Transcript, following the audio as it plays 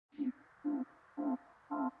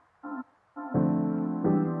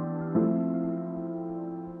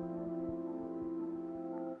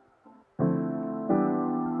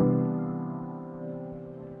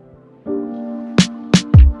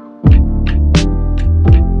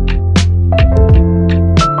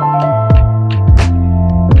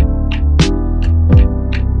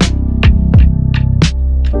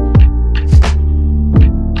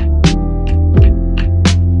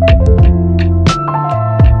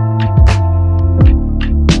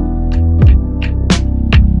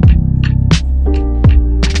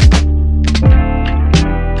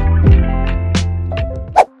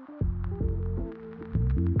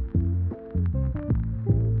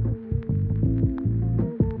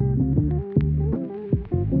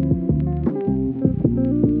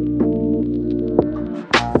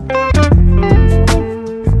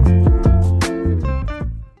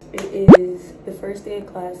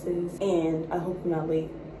classes, and I hope I'm not late.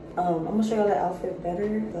 I'm gonna show y'all the outfit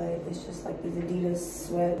better, but it's just like these Adidas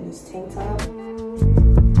sweat and this tank top. This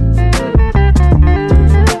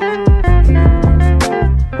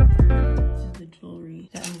is the jewelry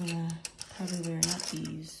that I'm gonna probably wear, not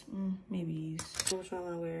these, maybe these. Which one I'm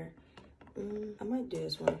gonna wear? I might do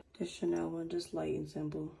this one. This Chanel one, just light and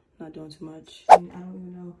simple, not doing too much. I don't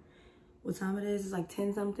even know what time it is. It's like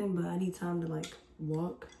 10 something, but I need time to like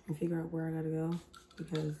walk and figure out where I gotta go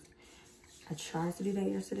because I tried to do that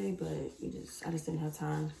yesterday, but I just didn't have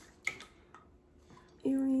time.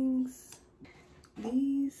 Earrings.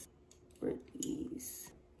 These or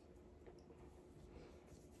these.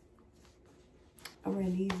 I'm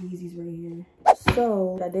wearing these Yeezys right here.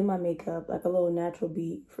 So I did my makeup, like a little natural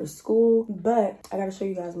beat for school, but I gotta show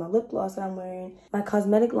you guys my lip gloss that I'm wearing. My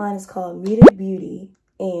cosmetic line is called Muted Beauty,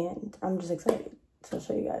 and I'm just excited to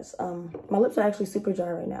show you guys. My lips are actually super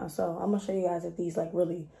dry right now, so I'm gonna show you guys if these like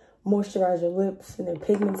really moisturize your lips, and they're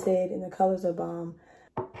pigmented and the colors are bomb.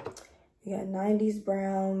 We got 90s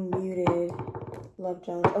brown, muted, Love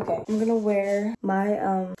Jones. Okay, I'm gonna wear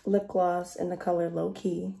my lip gloss in the color Low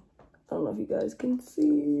Key. I don't know if you guys can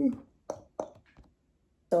see.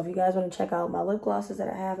 So if you guys want to check out my lip glosses that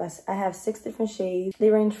I have 6 different shades. They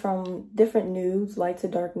range from different nudes, light to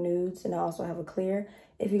dark nudes, and I also have a clear.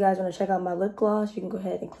 If you guys want to check out my lip gloss, you can go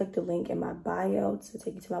ahead and click the link in my bio to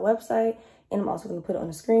take you to my website. And I'm also going to put it on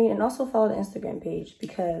the screen, and also follow the Instagram page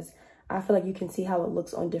because I feel like you can see how it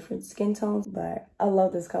looks on different skin tones. But I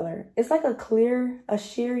love this color. It's like a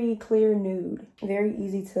sheery clear nude. Very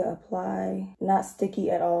easy to apply, not sticky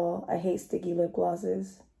at all. I hate sticky lip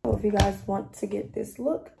glosses. So if you guys want to get this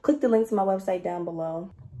look, click the link to my website down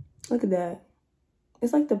below. Look at that.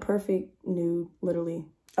 It's like the perfect nude, literally.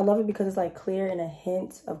 I love it because it's like clear and a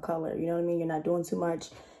hint of color. You know what I mean? You're not doing too much.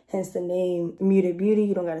 Hence the name Muted Beauty.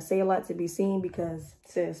 You don't got to say a lot to be seen because,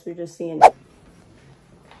 sis, we're just seeing it.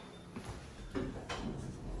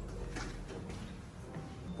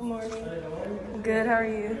 Good morning. Good, how are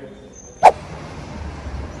you?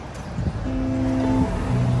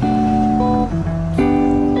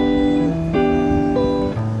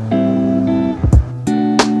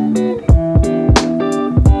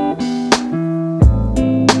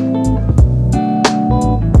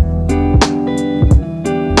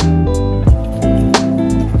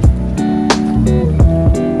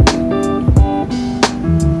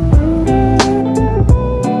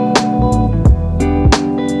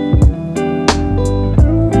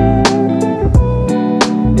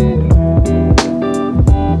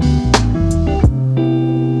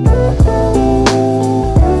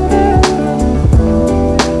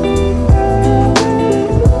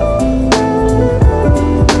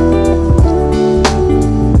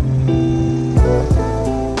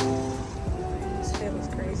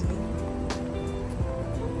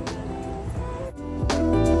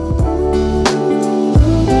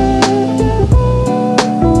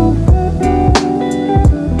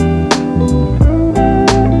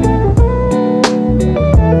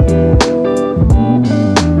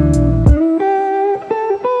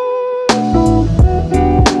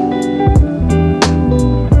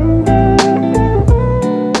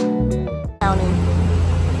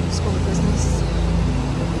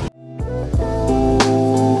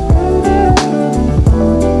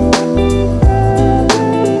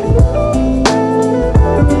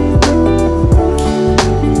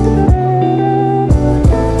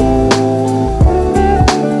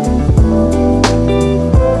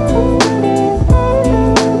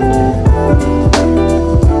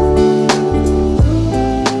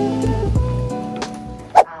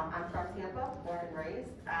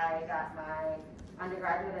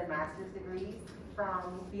 Undergraduate and master's degrees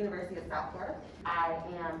from the University of South Florida. I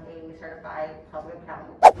am a certified public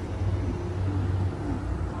accountant.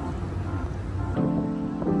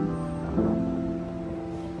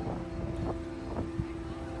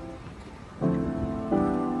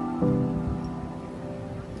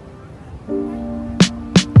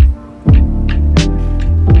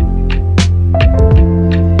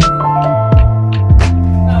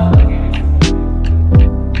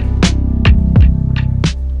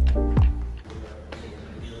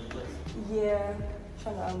 Yeah,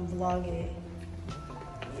 trying to vlog it.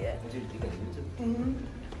 Yeah.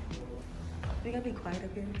 We gotta be quiet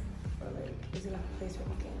up here. Or like, is it like a place where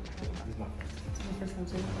we can? It's my first time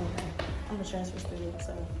too. Okay. I'm a transfer student,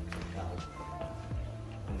 so.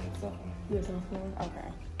 You're a sophomore? Okay.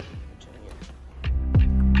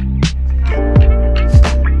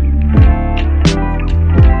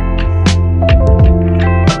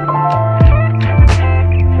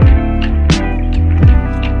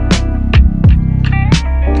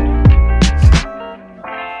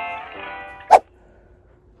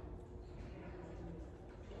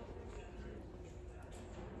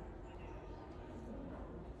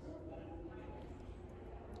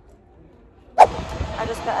 I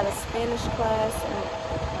just got out of Spanish class and my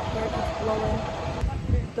hair keeps blowing.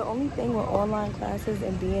 The only thing with online classes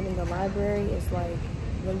and being in the library is like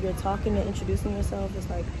when you're talking and introducing yourself, it's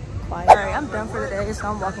like quiet. All right, I'm done for the day, so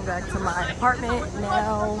I'm walking back to my apartment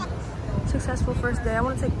now. Successful first day. I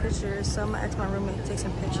want to take pictures, so I'm gonna ask my roommate to take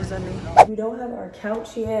some pictures of me. We don't have our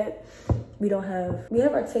couch yet. We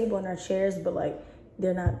have our table and our chairs, but like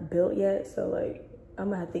they're not built yet, so like I'm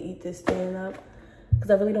gonna have to eat this standing up because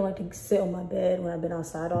I really don't like to sit on my bed when I've been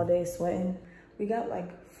outside all day sweating. We got like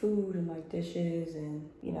food and like dishes and,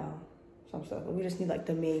 you know, some stuff, but we just need like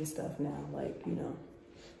the main stuff now, like, you know,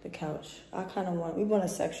 the couch. We want a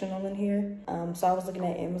sectional in here. So I was looking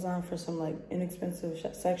at Amazon for some like inexpensive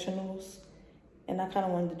sectionals, and I kind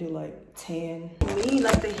of wanted to do like tan.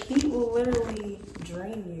 Like the heat will literally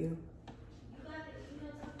drain you.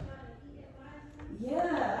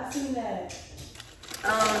 Yeah, I seen that.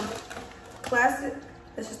 Classic.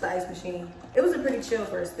 That's just the ice machine. It was a pretty chill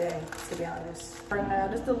first day, to be honest. Right now,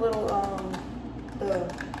 just a little the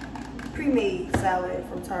pre-made salad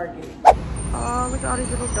from Target. Oh, look at all these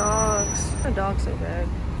little dogs. The dog's so bad.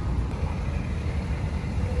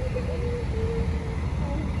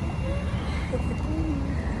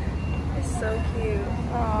 It's so cute.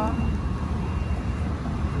 Aw.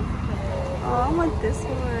 Oh, I want this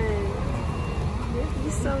one.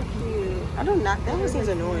 He's so cute. That one seems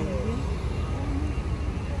annoying.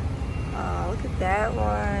 Oh, look at that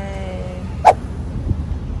one.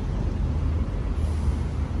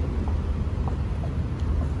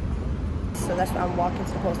 So that's why I'm walking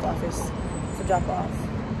to the post office to drop off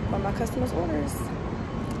one of my customers' orders.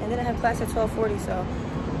 And then I have class at 12:40, so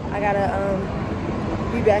I gotta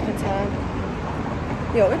be back in time.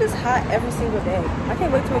 Yo, it is hot every single day. I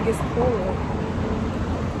can't wait till it gets cooler.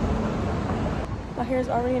 My hair is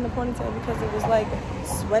already in the ponytail because it was like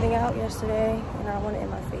sweating out yesterday and I don't want it in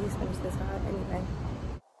my face when it's this hot anyway.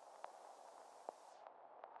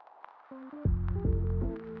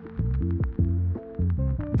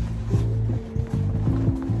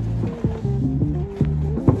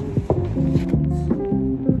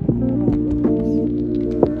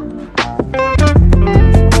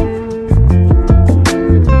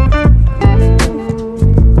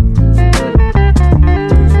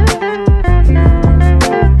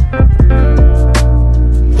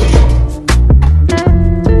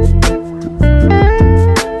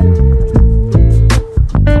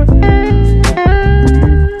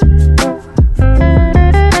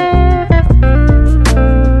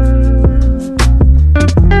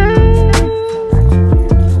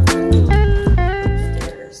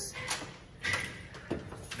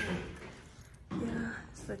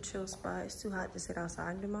 Chill spot. It's too hot to sit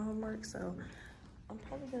outside and do my homework, so I'm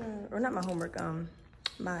probably gonna, or not my homework,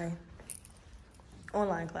 my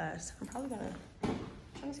online class. I'm probably gonna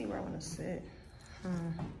try to see where I want to sit. I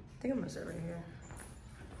think I'm gonna sit right here.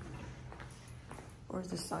 Or is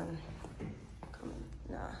the sun coming?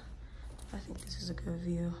 Nah, I think this is a good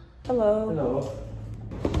view. Hello. Hello.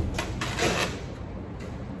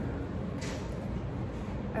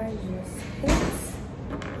 I just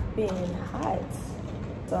hate being hot.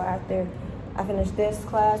 So after I finish this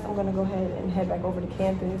class, I'm gonna go ahead and head back over to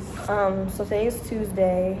campus. So today is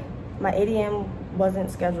Tuesday. My ADM wasn't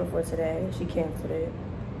scheduled for today. She canceled it.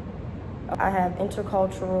 I have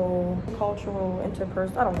intercultural,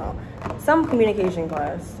 interpersonal, I don't know, some communication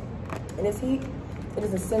class. In this heat, it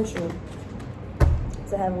is essential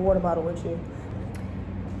to have a water bottle with you.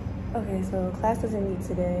 Okay, so class doesn't meet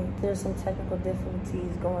today. There's some technical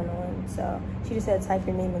difficulties going on. So she just said type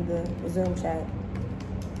your name in the Zoom chat,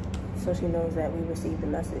 so she knows that we received the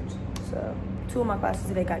message. So 2 of my classes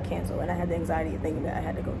today got canceled and I had the anxiety of thinking that I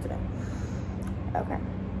had to go to them. Okay.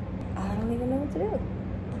 I don't even know what to do.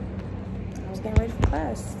 I was getting ready for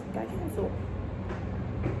class, got canceled.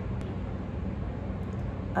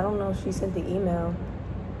 I don't know if she sent the email,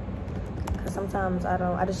 because sometimes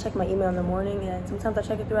I just check my email in the morning and sometimes I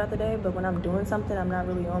check it throughout the day, but when I'm doing something, I'm not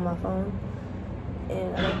really on my phone.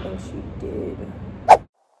 And I don't think she did.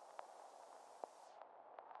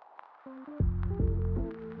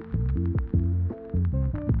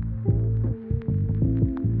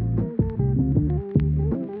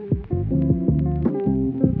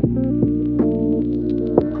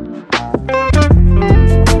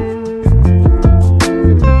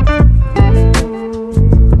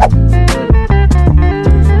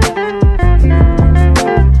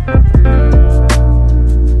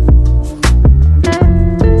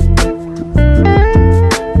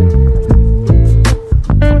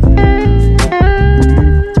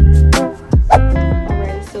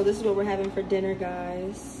 Dinner,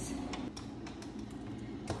 guys.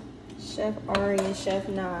 Chef Ari and Chef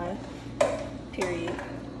Nye Period.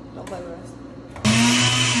 Don't play with us.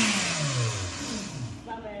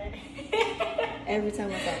 My bad. Every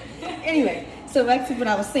time I talk. Anyway, so back to what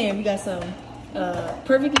I was saying. We got some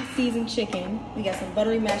perfectly seasoned chicken. We got some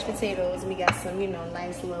buttery mashed potatoes. And we got some, you know,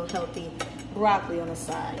 nice little healthy broccoli on the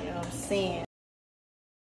side. You know what I'm saying?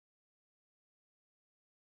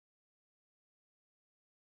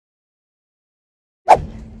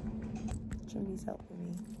 Trinity helping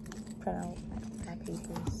me print out my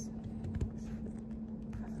papers.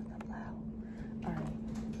 Alright,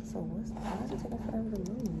 so why is it taking forever to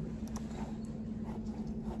move?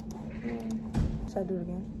 Should I do it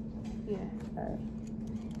again? Yeah.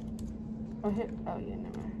 Alright. Oh, yeah,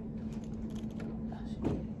 never mind.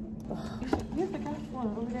 Here's the cash one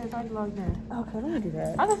over there. It's already logged in. Okay, let me do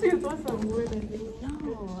that. I thought you was doing something weird.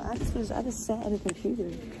 No, I just sat at a computer.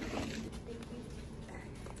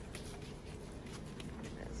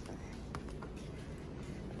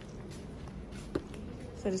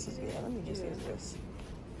 So this is, yeah, let me just use this.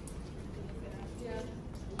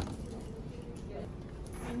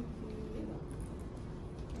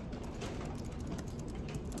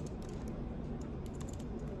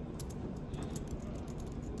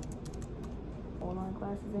 Online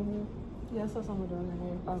classes in here? Yeah, I saw someone doing that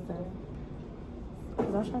here. Okay.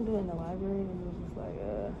 Cause I was trying to do it in the library and it was just like,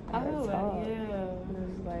 I know that, yeah. And it was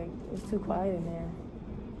just like, it's too quiet in there.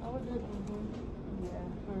 I was there before. Yeah.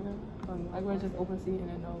 Like we're just open seat and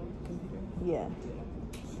then no computer. Yeah. Yes.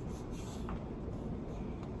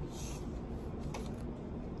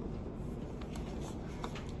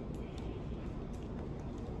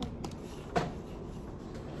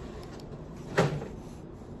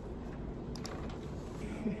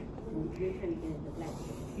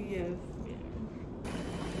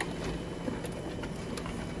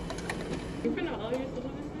 You print out all your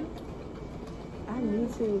syllabuses? I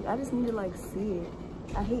need to. I just need to like see it.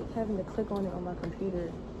 I hate having to click on it on my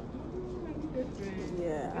computer.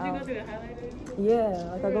 Yeah. Did you go through the highlighters?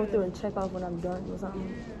 Yeah, like I go through and check off when I'm done or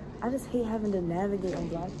something. I just hate having to navigate on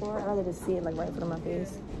Blackboard. I'd rather just see it like right in front of my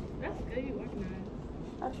face. That's good, you organized.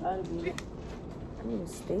 I try to be. I need a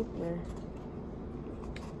stapler.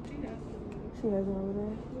 She has it over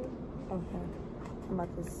there? Okay. I'm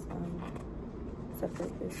about to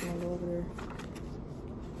separate this and go over there.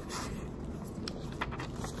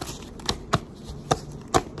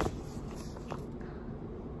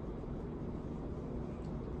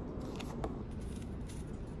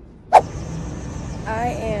 I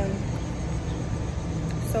am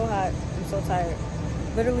so hot. I'm so tired.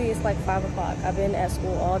 Literally, it's like 5 o'clock. I've been at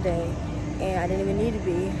school all day, and I didn't even need to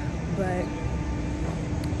be, but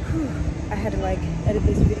whew, I had to like edit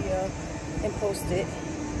this video and post it,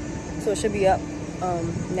 so it should be up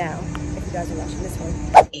now if you guys are watching this one.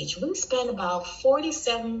 We spend about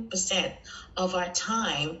 47% of our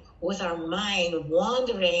time with our mind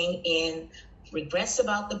wandering in regrets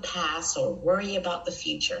about the past or worry about the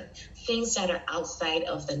future, things that are outside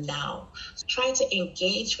of the now. Try to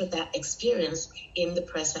engage with that experience in the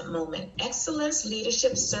present moment. Excellence,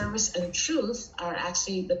 leadership, service, and truth are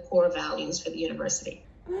actually the core values for the university.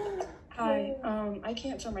 Hi, I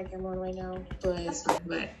can't turn my camera on right now,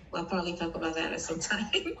 But we'll probably talk about that at some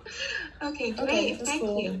time. Okay, great. Thank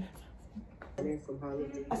you. from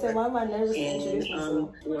Harlem. I said, why am I nervous to introduce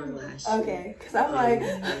myself? One last. Okay, because I'm like,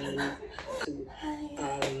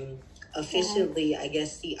 officially, I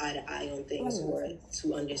guess, see eye to eye on things or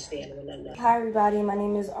to understand one another. hi everybody, my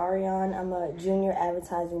name is Ariane. I'm a junior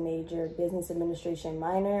advertising major, business administration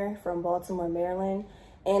minor from Baltimore, Maryland.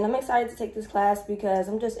 And I'm excited to take this class because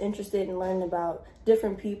I'm just interested in learning about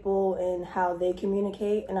different people and how they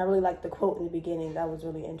communicate. And I really liked the quote in the beginning. That was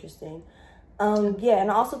really interesting. Yeah,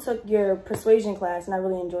 and I also took your persuasion class and I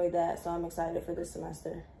really enjoyed that. So I'm excited for this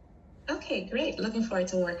semester. Okay, great. Looking forward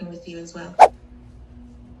to working with you as well.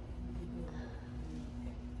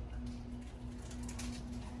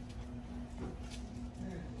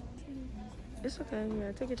 It's okay,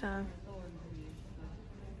 yeah, take your time.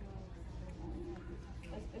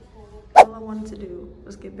 All I wanted to do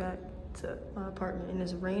was get back to my apartment and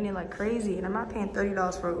it's raining like crazy and I'm not paying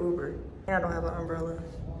 $30 for an Uber and I don't have an umbrella.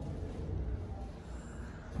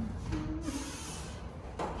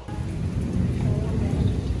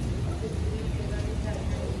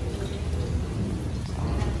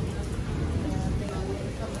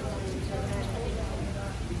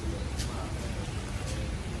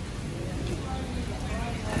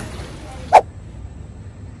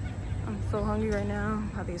 I'm so hungry right now.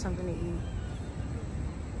 I have to get something to eat.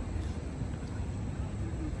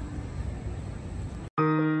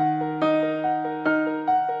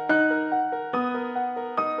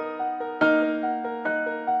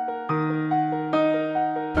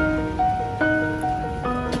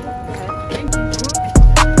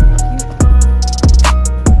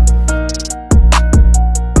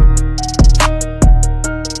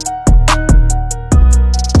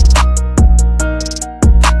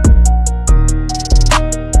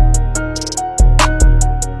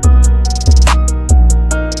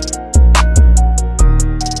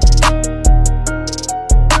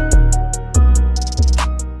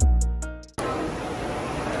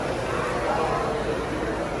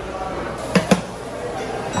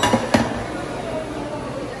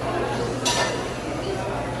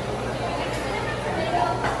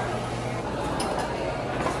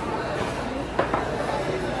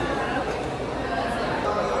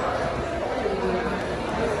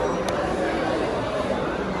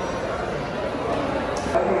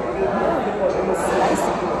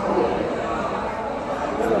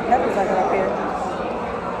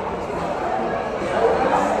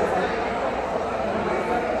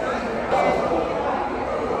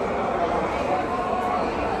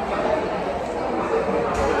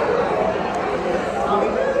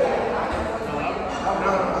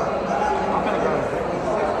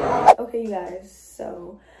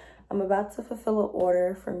 about to fulfill an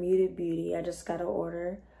order for Muted Beauty. I just got an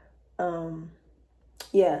order.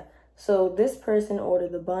 Yeah. So this person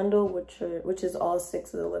ordered the bundle, which is all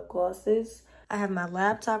 6 of the lip glosses. I have my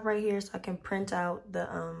laptop right here so I can print out the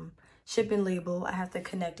shipping label. I have to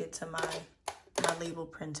connect it to my label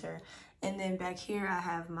printer. And then back here I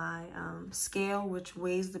have my scale, which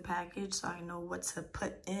weighs the package so I know what to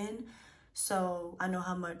put in. So I know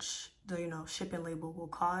how much the, shipping label will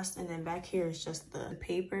cost. And then back here is just the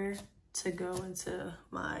paper to go into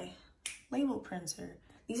my label printer.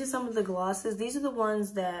 These are some of the glosses. These are the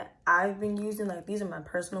ones that I've been using. Like, these are my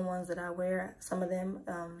personal ones that I wear. Some of them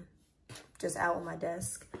just out on my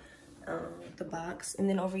desk, the box. And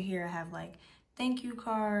then over here I have like thank you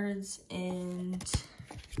cards and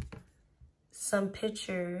some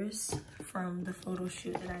pictures from the photo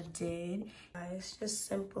shoot that I did. It's just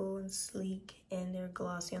simple and sleek, and they're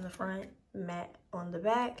glossy on the front, matte on the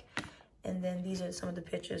back. And then these are some of the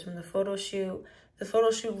pictures from the photo shoot. The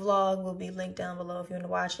photo shoot vlog will be linked down below if you want to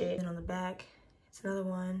watch it. And on the back, it's another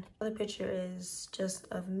one. Another picture is just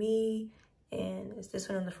of me, and it's this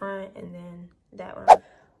one on the front, and then that one.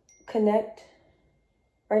 Connect.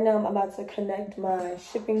 Right now I'm about to connect my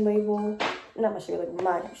shipping label, not my shipping label,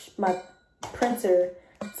 my printer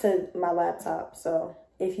to my laptop. So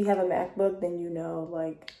if you have a MacBook, then you know,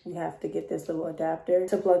 like, you have to get this little adapter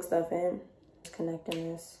to plug stuff in. Just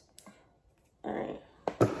connecting this. All right.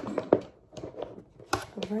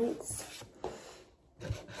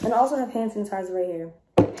 And I also have hand sanitizer right here,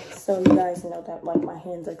 so you guys know that, like, my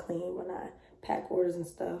hands are clean when I pack orders and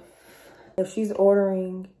stuff. If she's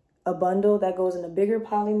ordering a bundle, that goes in a bigger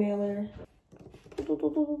poly mailer. I'm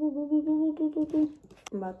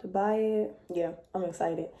about to buy it. Yeah, I'm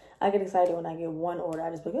excited. I get excited when I get one order.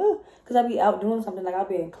 I just be like, oh, because I be out doing something. Like, I'll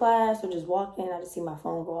be in class or just walking. I just see my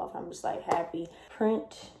phone go off. I'm just like happy.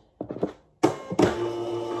 Print.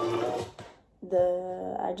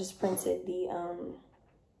 I just printed the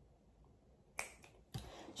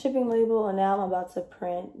shipping label, and now I'm about to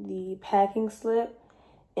print the packing slip.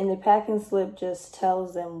 And the packing slip just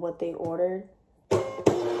tells them what they ordered.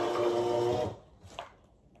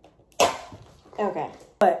 Okay,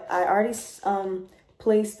 but I already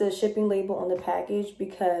placed the shipping label on the package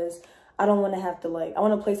because I don't want to have to, like, I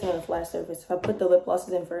want to place it on a flat surface. If I put the lip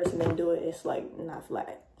glosses in first and then do it, it's like not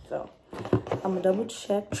flat. So I'm gonna double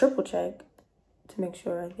check, triple check to make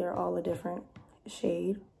sure they're all a different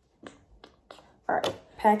shade. All right,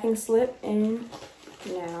 packing slip in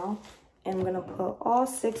now. And I'm gonna put all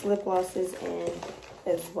 6 lip glosses in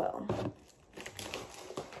as well.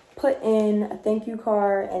 Put in a thank you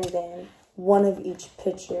card and then one of each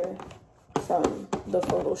picture from the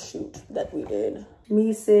photo shoot that we did.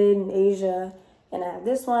 Me, Sid, and Asia. And I have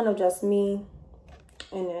this one of just me.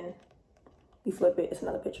 And then you flip it, it's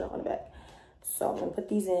another picture on the back. So I'm gonna put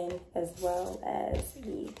these in as well as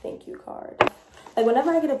the thank you card. Like,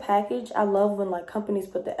 whenever I get a package, I love when, like, companies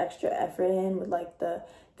put the extra effort in with, like, the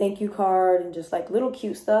thank you card and just, like, little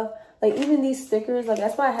cute stuff. Like, even these stickers, like,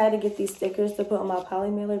 that's why I had to get these stickers to put on my poly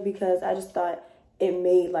mailer, because I just thought it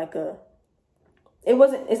made, like,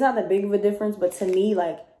 it's not that big of a difference, but to me,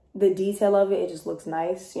 like, the detail of it just looks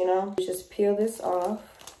nice, you know? Just peel this off.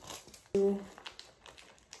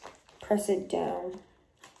 Press it down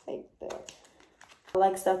like that. I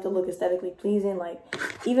like stuff to look aesthetically pleasing, like,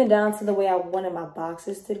 even down to the way I wanted my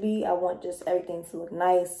boxes to be. I want just everything to look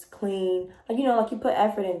nice, clean. Like, you know, like, you put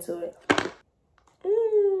effort into it.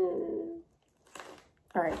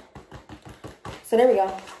 All right. So there we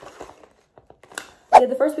go. Yeah,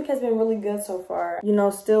 the first week has been really good so far. You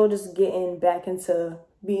know, still just getting back into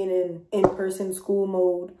being in-person school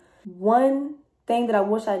mode. One thing that I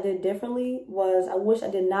wish I did differently was I wish I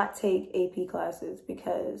did not take AP classes,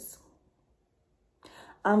 because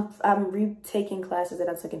I'm retaking classes that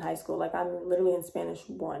I took in high school. Like, I'm literally in Spanish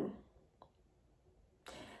 1.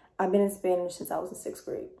 I've been in Spanish since I was in 6th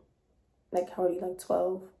grade. Like, how old are you? Like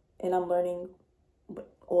 12? And I'm learning what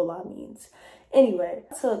hola means. Anyway,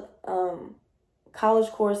 I took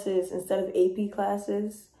college courses instead of AP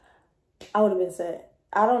classes. I would have been set.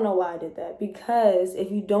 I don't know why I did that. Because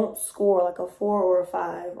if you don't score like a 4 or a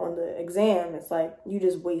 5 on the exam, it's like you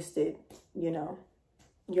just wasted, you know,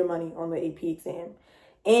 your money on the AP exam.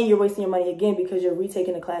 And you're wasting your money again because you're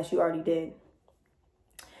retaking a class you already did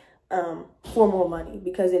for more money,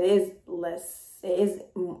 because it is less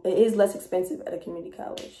expensive at a community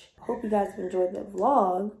college. Hope you guys have enjoyed the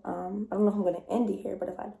vlog. I don't know if I'm going to end it here, but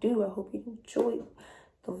if I do, I hope you enjoyed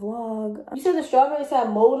the vlog. You said the strawberries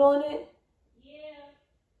have mold on it? Yeah.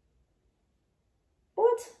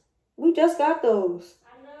 What? We just got those.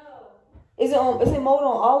 I know. Is it mold on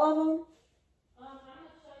all of them? I'm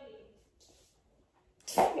gonna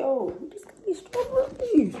show you. Yo, these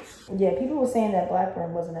strawberries. Yeah, people were saying that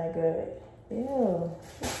blackburn wasn't that good. Ew.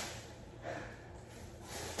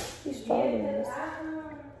 These strawberries.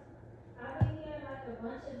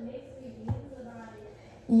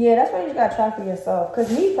 Yeah, that's why you just gotta try for yourself. Cause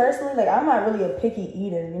me personally, like I'm not really a picky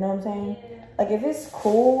eater, you know what I'm saying? Like if it's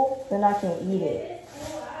cool, then I can eat it.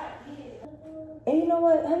 And you know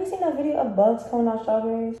what? Have you seen that video of bugs coming out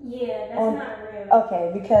strawberries? Yeah, that's not real.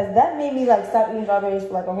 Okay, because that made me like stop eating strawberries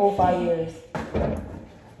for like a whole 5 years.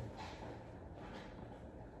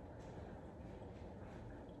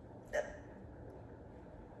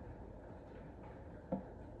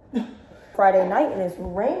 Friday night and it's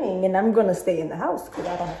raining and I'm gonna stay in the house because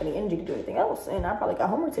I don't have any energy to do anything else and I probably got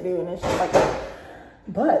homework to do and it's just like that.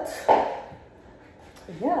 But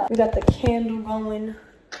yeah, we got the candle going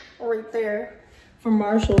right there from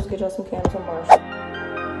Marshall's. Get y'all some candles from Marshall.